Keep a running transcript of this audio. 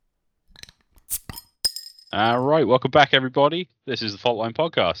All right, welcome back, everybody. This is the Faultline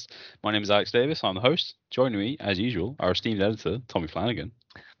Podcast. My name is Alex Davis. I'm the host. Joining me, as usual, our esteemed editor, Tommy Flanagan.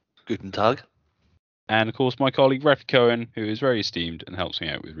 Guten Tag. And, of course, my colleague, Refi Cohen, who is very esteemed and helps me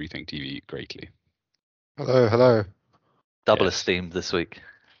out with Rethink TV greatly. Hello. Double esteemed this week.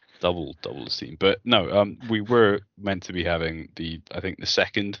 Double esteemed. But no, we were meant to be having the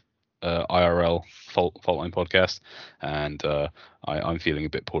second IRL Faultline podcast, and I'm feeling a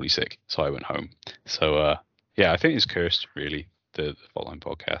bit poorly sick, so I went home. So I think it's cursed, really, the Faultline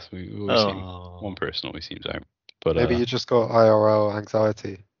podcast. We always seem, one person always seems out. But maybe you just got IRL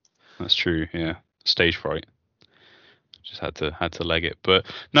anxiety. That's true. Yeah, stage fright. Just had to leg it. But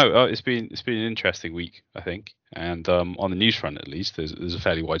no, it's been an interesting week, I think. And on the news front, at least, there's a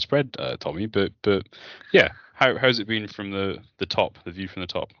fairly widespread, Tommy. But yeah, how's it been from the top, the view from the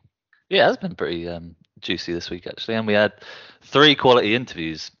top? Yeah, it's been pretty juicy this week, actually. And we had 3 quality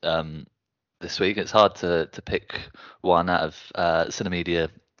interviews this week. It's hard to pick one out of Cinemedia,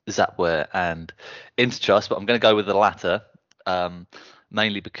 Zapware, and Intertrust, but I'm going to go with the latter,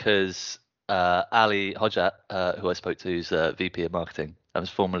 mainly because Ali Hojat, who I spoke to, who's VP of Marketing, and was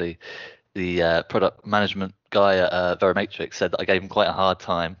formerly the product management guy at VideoAmp, said that I gave him quite a hard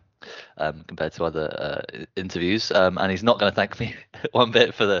time compared to other interviews, and he's not going to thank me one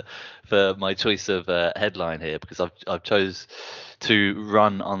bit for my choice of headline here, because I've chose to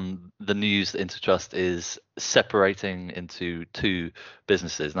run on the news that Intertrust is separating into 2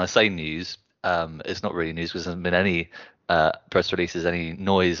 businesses. And I say news, it's not really news because there hasn't been any press releases, any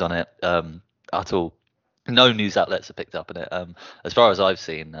noise on it at all. No news outlets have picked up on it, as far as I've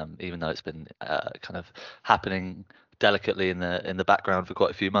seen, even though it's been kind of happening delicately in the background for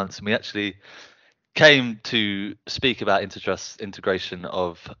quite a few months. And we actually came to speak about Intertrust's integration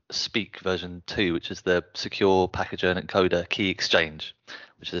of Speak version 2, which is the secure packager and encoder key exchange,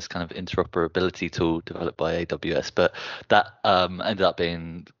 which is this kind of interoperability tool developed by AWS. But that ended up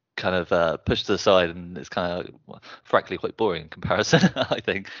being kind of pushed to the side, and it's kind of frankly quite boring in comparison, I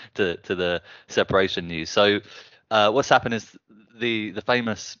think, to the separation news. So what's happened is the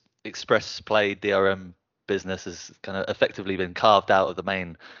famous Express Play DRM business has kind of effectively been carved out of the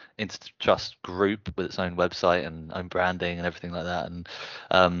main Intertrust group with its own website and own branding and everything like that.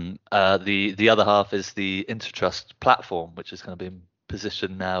 And the other half is the Intertrust platform, which is kind of being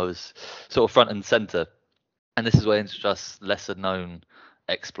positioned now as sort of front and center. And this is where Intertrust's lesser known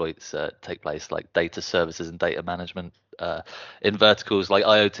exploits take place, like data services and data management in verticals like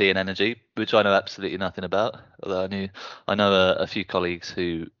IoT and energy, which I know absolutely nothing about, although I know a few colleagues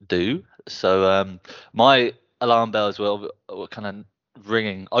who do. So my alarm bells were kind of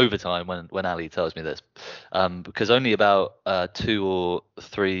ringing overtime when Ali tells me this, because only about 2 or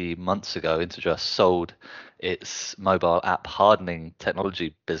 3 months ago, Intertrust sold its mobile app hardening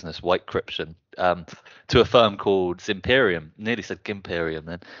technology business, Whitecryption, to a firm called Zimperium. Nearly said Gimperium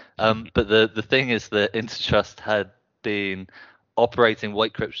then. But the thing is that Intertrust had been operating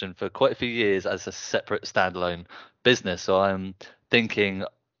Whitecryption for quite a few years as a separate standalone business. So I'm thinking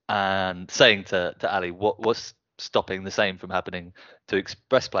and saying to Ali, what's stopping the same from happening to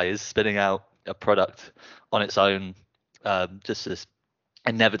Express Players, spinning out a product on its own, just this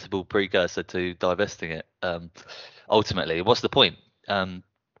inevitable precursor to divesting it. Ultimately, what's the point? And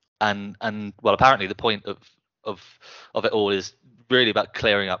well, apparently the point of it all is really about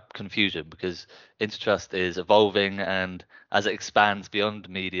clearing up confusion, because Intertrust is evolving, and as it expands beyond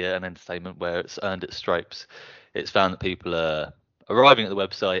media and entertainment, where it's earned its stripes, it's found that people are arriving at the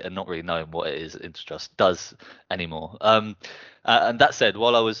website and not really knowing what it is Intertrust does anymore. And that said,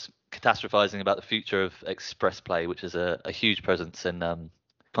 while I was catastrophizing about the future of Express Play, which is a huge presence in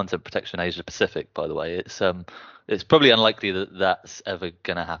content protection Asia Pacific, by the way, it's probably unlikely that that's ever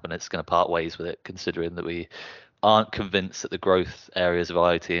going to happen. It's going to part ways with it, considering that we aren't convinced that the growth areas of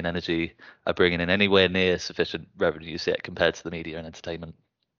IoT and energy are bringing in anywhere near sufficient revenues yet compared to the media and entertainment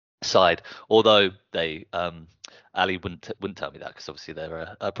side. Although they Ali wouldn't tell me that, because obviously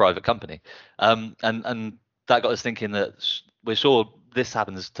they're a private company, and that got us thinking that we're sure this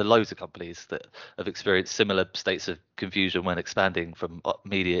happens to loads of companies that have experienced similar states of confusion when expanding from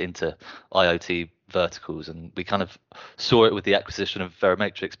media into IoT verticals. And we kind of saw it with the acquisition of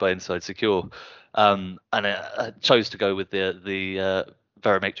Verimatrix by Inside Secure, and I chose to go with the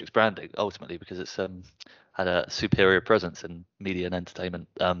Verimatrix branding ultimately because it's had a superior presence in media and entertainment.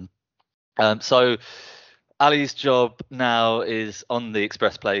 So Ali's job now is on the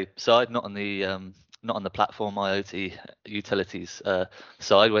Express Play side, not on the platform IoT utilities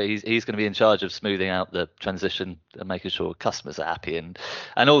side, where he's going to be in charge of smoothing out the transition and making sure customers are happy and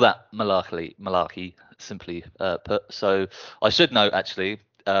all that malarkey, simply put. So I should note, actually,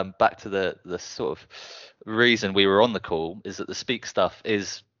 back to the sort of reason we were on the call is that the speak stuff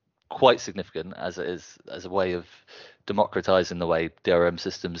is quite significant as it is as a way of democratizing the way DRM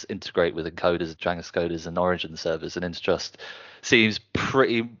systems integrate with encoders, transcoders, and origin servers. And Intertrust seems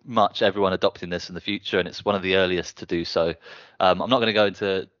pretty much everyone adopting this in the future, and it's one of the earliest to do so. I'm not going to go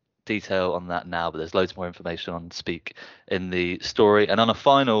into detail on that now, but there's loads more information on Speak in the story. And on a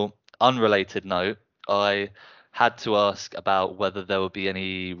final unrelated note, I had to ask about whether there would be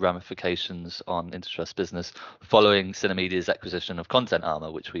any ramifications on Intertrust business following Cinemedia's acquisition of Content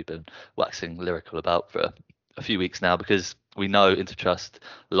Armor, which we've been waxing lyrical about for a few weeks now, because we know Intertrust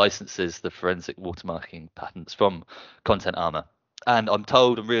licenses the forensic watermarking patents from Content Armor. And I'm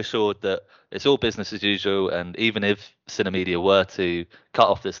told and reassured that it's all business as usual. And even if Cinemedia were to cut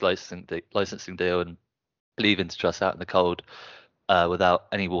off this licensing deal and leave Intertrust out in the cold without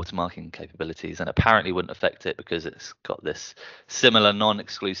any watermarking capabilities, and apparently wouldn't affect it because it's got this similar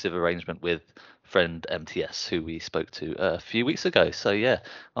non-exclusive arrangement with friend MTS, who we spoke to a few weeks ago. So yeah,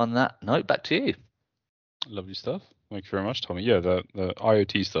 on that note, back to you. Lovely stuff. Thank you very much, Tommy. Yeah, the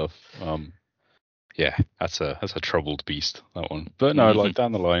IoT stuff. Yeah, that's a troubled beast, that one. But no, like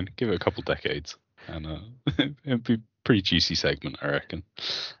down the line, give it a couple decades, and it'd be a pretty juicy segment, I reckon.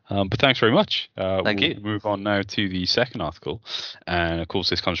 But thanks very much. Thank you. Move on now to the second article, and of course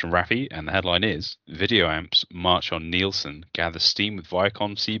this comes from Rafi, and the headline is VideoAmp's March on Nielsen gathers steam with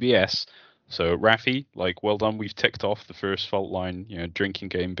Viacom CBS. So Rafi, like, well done. We've ticked off the first fault line, drinking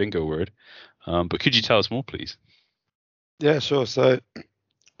game bingo word. But could you tell us more, please? Yeah, sure. So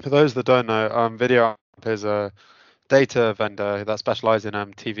for those that don't know, VideoAmp is a data vendor that specializes in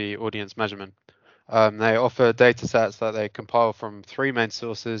TV audience measurement. They offer data sets that they compile from three main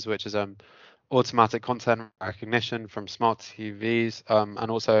sources, which is automatic content recognition from smart TVs,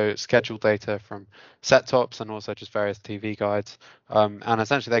 and also scheduled data from set tops, and also just various TV guides. And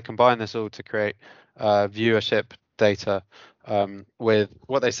essentially they combine this all to create viewership data with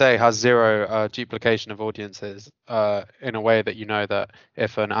what they say has zero duplication of audiences, in a way that you know that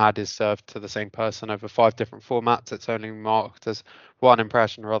if an ad is served to the same person over 5 different formats, it's only marked as 1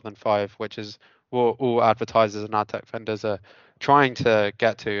 impression rather than 5, which is what all advertisers and ad tech vendors are trying to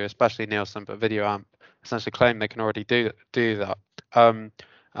get to, especially Nielsen, but VideoAmp essentially claim they can already do that.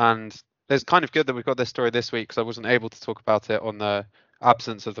 And it's kind of good that we've got this story this week, because I wasn't able to talk about it on the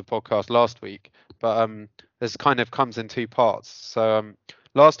absence of the podcast last week. But this kind of comes in 2 parts. So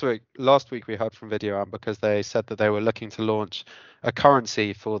last week we heard from VideoAmp because they said that they were looking to launch a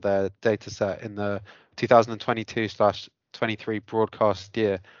currency for their data set in the 2022/23 broadcast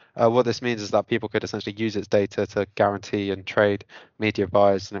year. What this means is that people could essentially use its data to guarantee and trade media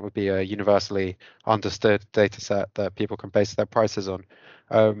buys, and it would be a universally understood data set that people can base their prices on.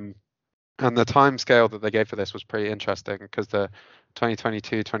 And the time scale that they gave for this was pretty interesting, because the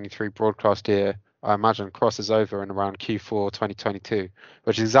 2022/23 broadcast year, I imagine, crosses over in around Q4 2022,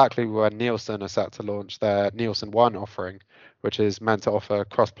 which is exactly when Nielsen are set to launch their Nielsen One offering, which is meant to offer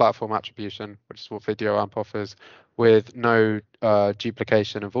cross-platform attribution, which is what VideoAmp offers, with no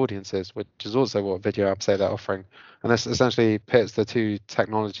duplication of audiences, which is also what VideoAmp say they're offering. And this essentially pits the 2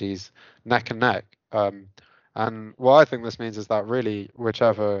 technologies neck and neck. And what I think this means is that really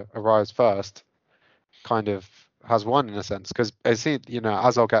whichever arrives first kind of has won, in a sense, because I see,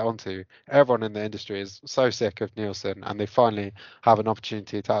 as I'll get onto, everyone in the industry is so sick of Nielsen, and they finally have an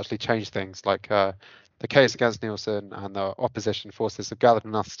opportunity to actually change things. Like the case against Nielsen and the opposition forces have gathered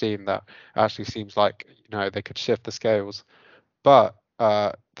enough steam that actually seems like they could shift the scales. But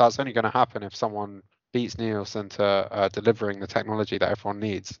that's only going to happen if someone beats Nielsen to delivering the technology that everyone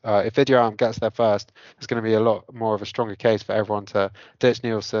needs. If VideoAmp gets there first, there's going to be a lot more of a stronger case for everyone to ditch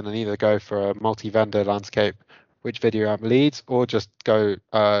Nielsen and either go for a multi-vendor landscape, which VideoAmp leads, or just go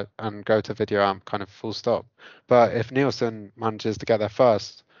to VideoAmp kind of full stop. But if Nielsen manages to get there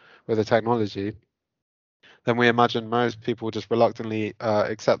first with the technology, then we imagine most people will just reluctantly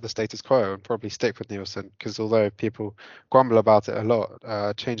accept the status quo and probably stick with Nielsen, because although people grumble about it a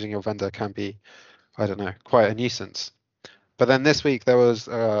lot, changing your vendor can be, I don't know, quite a nuisance. But then this week there was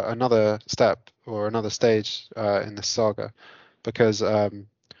another step or another stage in this saga, because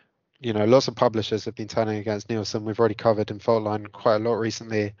lots of publishers have been turning against Nielsen. We've already covered in Faultline quite a lot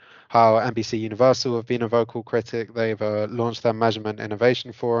recently how NBC Universal have been a vocal critic. They've launched their measurement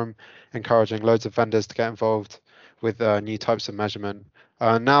innovation forum, encouraging loads of vendors to get involved with new types of measurement.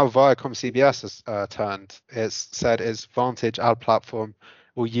 Now Viacom CBS has turned. It's said its Vantage ad platform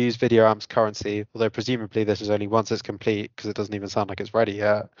will use VideoAmp's currency, although presumably this is only once it's complete, because it doesn't even sound like it's ready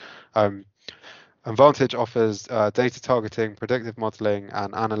yet. Vantage offers data targeting, predictive modeling,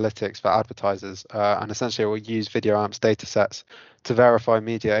 and analytics for advertisers, and essentially it will use VideoAmp's data sets to verify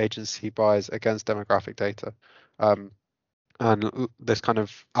media agency buys against demographic data. And this kind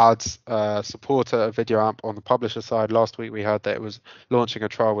of adds supporter of VideoAmp on the publisher side. Last week we heard that it was launching a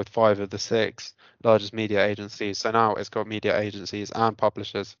trial with 5 of the 6 largest media agencies. So now it's got media agencies and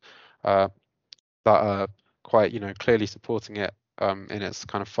publishers that are quite, clearly supporting it in its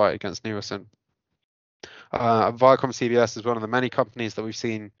kind of fight against Nielsen. Viacom CBS is one of the many companies that we've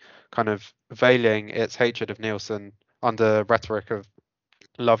seen kind of veiling its hatred of Nielsen under rhetoric of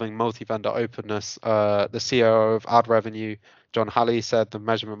loving multi-vendor openness. The CEO of Ad Revenue, John Halley, said the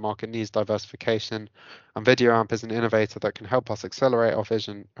measurement market needs diversification, and VideoAmp is an innovator that can help us accelerate our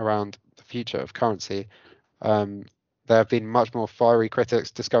vision around the future of currency. There have been much more fiery critics.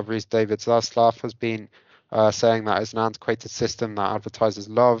 Discovery's David Zaslav has been saying that it's an antiquated system that advertisers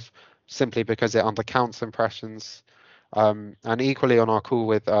love simply because it undercounts impressions. And equally on our call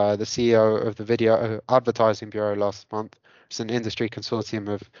with the CEO of the Video Advertising Bureau last month, it's an industry consortium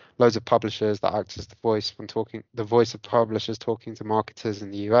of loads of publishers that act as the voice of publishers talking to marketers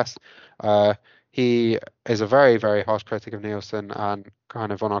in the US. He is a very, very harsh critic of Nielsen, and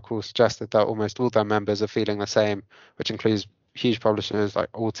kind of on our call suggested that almost all their members are feeling the same, which includes huge publishers like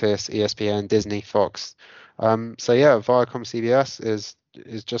Altis, ESPN, Disney, Fox. So yeah, Viacom CBS is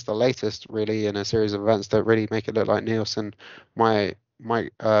just the latest really in a series of events that really make it look like Nielsen might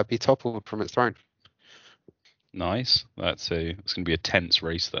be toppled from its throne. Nice. It's going to be a tense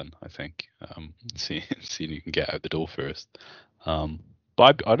race then, I think. See who can get out the door first.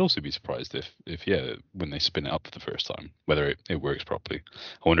 But I'd also be surprised if when they spin it up for the first time, whether it works properly.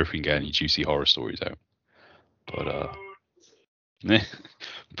 I wonder if we can get any juicy horror stories out. But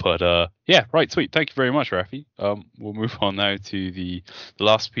yeah, right, sweet. Thank you very much, Rafi. We'll move on now to the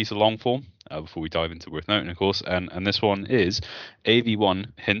last piece of long form before we dive into worth noting, of course. And this one is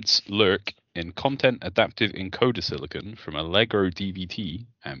AV1 hints lurk in content adaptive encoder silicon from Allegro DVT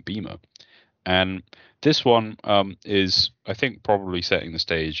and Beamr. And this one is, I think, probably setting the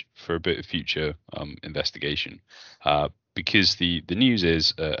stage for a bit of future investigation, because the news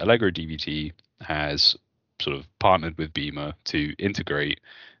is Allegro DVT has sort of partnered with Beamr to integrate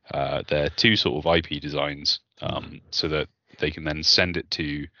their 2 sort of IP designs so that they can then send it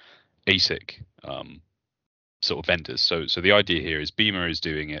to ASIC sort of vendors. So the idea here is Beamr is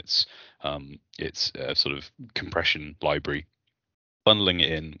doing its sort of compression library, bundling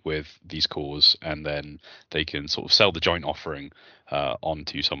it in with these cores, and then they can sort of sell the joint offering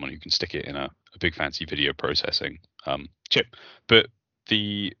onto someone who can stick it in a big fancy video processing chip. But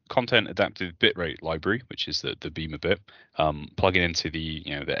the content adaptive bitrate library, which is the Beamr bit, plugging into the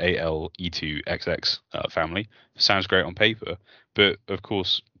the ALE2XX family, sounds great on paper, but of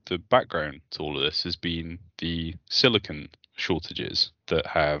course the background to all of this has been the silicon shortages that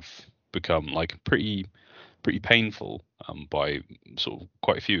have become like pretty painful by sort of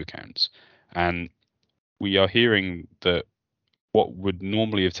quite a few accounts. And we are hearing that what would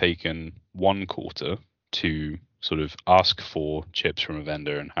normally have taken 1 quarter to sort of ask for chips from a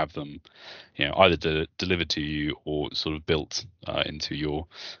vendor and have them either delivered to you or sort of built into your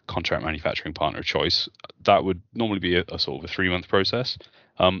contract manufacturing partner of choice, that would normally be a sort of a 3-month process.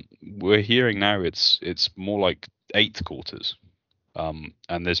 We're hearing now it's more like 8 quarters.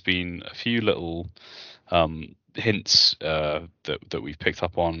 And there's been a few little hints that we've picked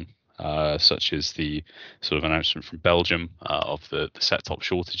up on, such as the sort of announcement from Belgium of the set-top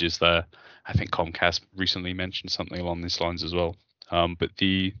shortages there. I think Comcast recently mentioned something along these lines as well. But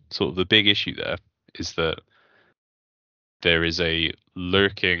the sort of the big issue there is that there is a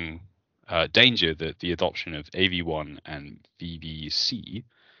lurking danger that the adoption of AV1 and VVC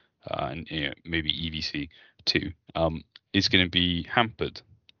and maybe EVC too is going to be hampered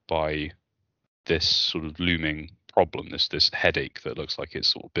by this sort of looming problem, this headache that looks like it's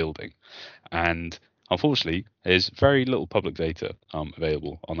sort of building. And unfortunately, there's very little public data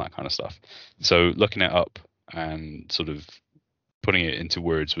available on that kind of stuff. So looking it up and sort of putting it into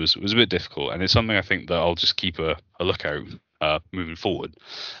words was a bit difficult, and it's something I think that I'll just keep a lookout moving forward.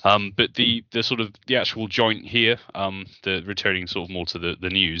 But the sort of the actual joint here, the returning sort of more to the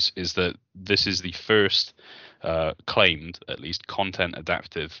news, is that this is the first claimed at least content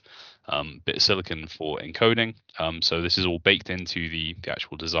adaptive bit of silicon for encoding. So this is all baked into the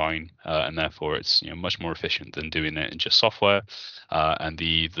actual design, and therefore it's much more efficient than doing it in just software. And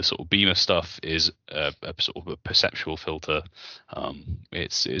the sort of Beamr stuff is a sort of a perceptual filter.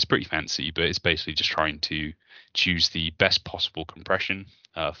 It's pretty fancy, but it's basically just trying to choose the best possible compression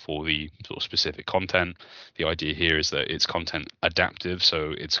for the sort of specific content. The idea here is that it's content adaptive,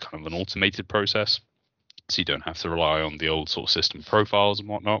 so it's kind of an automated process. So you don't have to rely on the old sort of system profiles and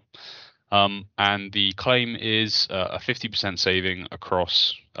whatnot. And the claim is a 50% saving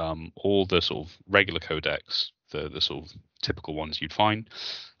across all the sort of regular codecs, the sort of typical ones you'd find,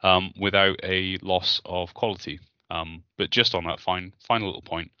 without a loss of quality. But just on that final little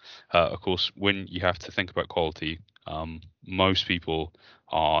point, of course, when you have to think about quality, most people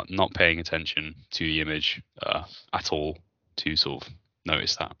are not paying attention to the image at all to sort of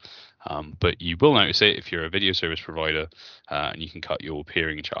notice that. But you will notice it if you're a video service provider, and you can cut your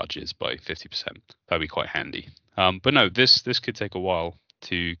peering charges by 50%. That'd be quite handy. But no, this could take a while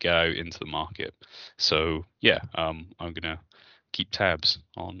to get out into the market. So yeah, I'm gonna keep tabs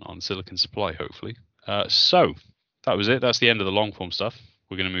on silicon supply, hopefully. So that was it. That's the end of the long form stuff.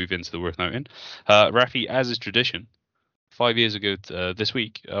 We're going to move into the worth noting. Rafi, as is tradition, 5 years ago this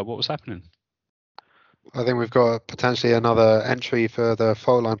week, what was happening? I think we've got potentially another entry for the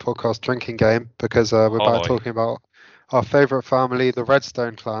Fault Line podcast drinking game, because we're back talking about our favourite family, the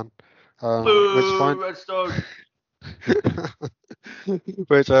Redstone clan. Redstone!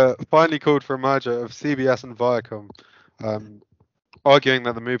 Which finally called for a merger of CBS and Viacom, arguing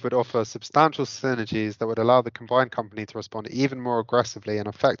that the move would offer substantial synergies that would allow the combined company to respond even more aggressively and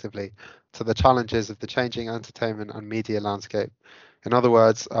effectively to the challenges of the changing entertainment and media landscape. In other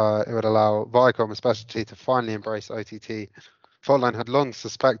words, it would allow Viacom especially to finally embrace OTT. Fault Line had long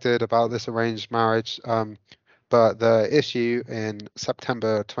suspected about this arranged marriage, but the issue in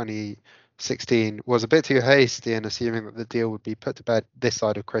September 2016 was a bit too hasty in assuming that the deal would be put to bed this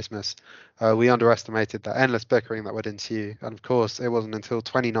side of Christmas. We underestimated the endless bickering that would ensue, and of course it wasn't until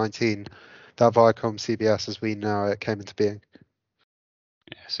 2019 that Viacom CBS as we know it came into being.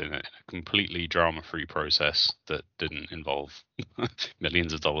 Yes, in a completely drama-free process that didn't involve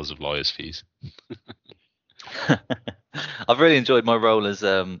millions of dollars of lawyers' fees. I've really enjoyed my role as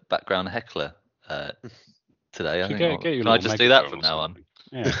background heckler today. Can I just do that from now on?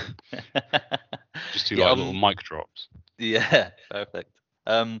 Yeah. Just do like little mic drops. Yeah, perfect.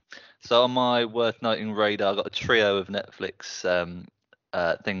 So on my worth noting radar, I got a trio of Netflix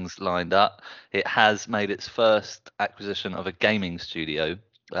things lined up. It has made its first acquisition of a gaming studio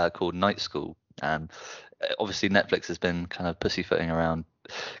called Night School, and obviously Netflix has been kind of pussyfooting around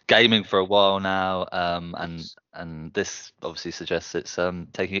gaming for a while now, and this obviously suggests it's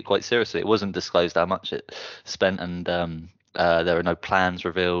taking it quite seriously. It wasn't disclosed how much it spent, and there are no plans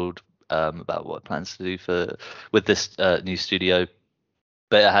revealed about what it plans to do with this new studio,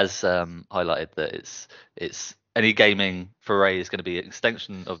 but it has highlighted that it's any gaming foray is going to be an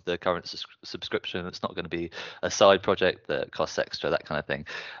extension of the current subscription. It's not going to be a side project that costs extra, that kind of thing.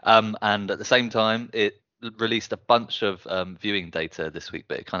 And at the same time, it released a bunch of viewing data this week,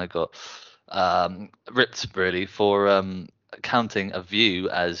 but it kind of got ripped really for counting a view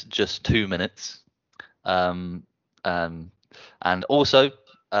as just 2 minutes. And also,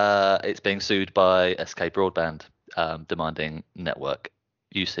 it's being sued by SK Broadband, demanding network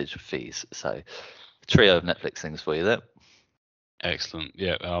usage fees. So trio of Netflix things for you there. Excellent.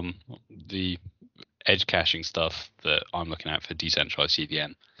 Yeah. The edge caching stuff that I'm looking at for decentralized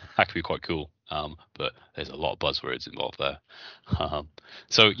CDN, that could be quite cool. But there's a lot of buzzwords involved there.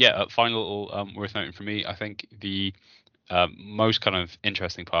 So yeah, final little worth noting for me. I think the most kind of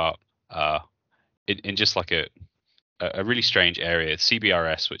interesting part in just like a really strange area,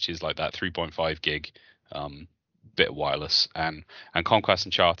 CBRS, which is like that 3.5 gig bit of wireless, and Comcast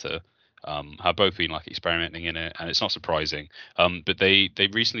and Charter have both been like experimenting in it, and it's not surprising. But they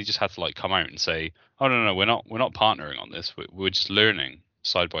recently just had to like come out and say, oh no, we're not partnering on this. We're just learning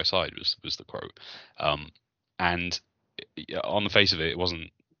side by side was the quote. And on the face of it, it wasn't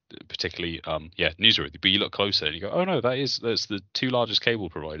particularly newsworthy, but you look closer and you go, oh no, that's the two largest cable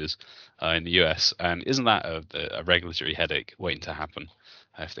providers in the US, and isn't that a regulatory headache waiting to happen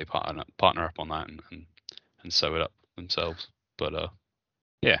if they partner up on that and sew it up themselves? But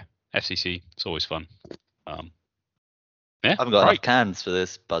yeah, FCC, it's always fun. Yeah, I haven't got enough cans for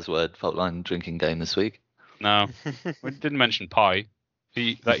this buzzword Fault Line drinking game this week. No, we didn't mention pie.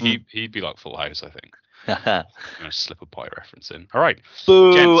 He'd be like Full House, I think. I'm gonna slip a pie reference in. All right.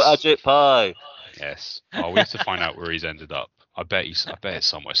 Boo, Ajit Pie. Yes. Oh, we have to find out where he's ended up. I bet it's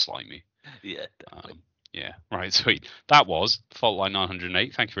somewhere slimy. Yeah, definitely. Yeah, right, sweet. That was Faultline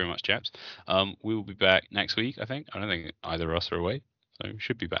 908. Thank you very much, chaps. We will be back next week, I think. I don't think either of us are away, so we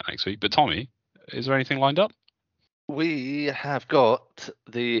should be back next week. But Tommy, is there anything lined up? We have got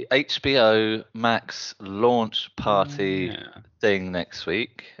the HBO Max launch party Yeah. thing next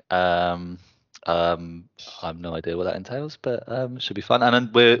week. I have no idea what that entails, but should be fun. And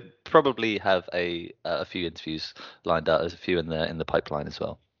then we'll probably have a few interviews lined up. There's a few in the pipeline as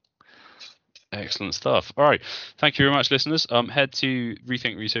well. Excellent stuff. All right. Thank you very much, listeners. Head to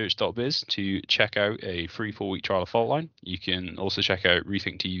rethinkresearch.biz to check out a free 4-week trial of Faultline. You can also check out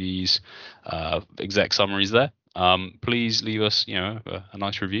Rethink TV's exec summaries there. Please leave us, a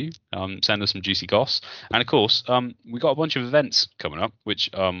nice review. Send us some juicy goss. And of course, we got a bunch of events coming up, which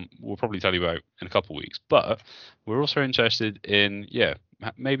we'll probably tell you about in a couple of weeks. But we're also interested in,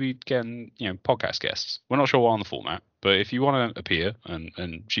 maybe getting, podcast guests. We're not sure what on the format, but if you want to appear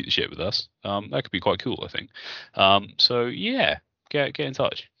and shoot the shit with us, that could be quite cool, I think. So yeah, get in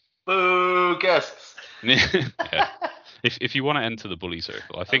touch. Boo, guests. Yeah. If you want to enter the bully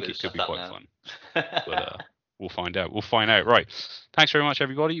circle, I think it could be quite fun. But we'll find out. Right. Thanks very much,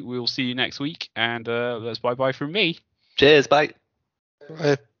 everybody. We'll see you next week, and that's bye from me. Cheers, bye.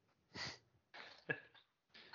 Bye.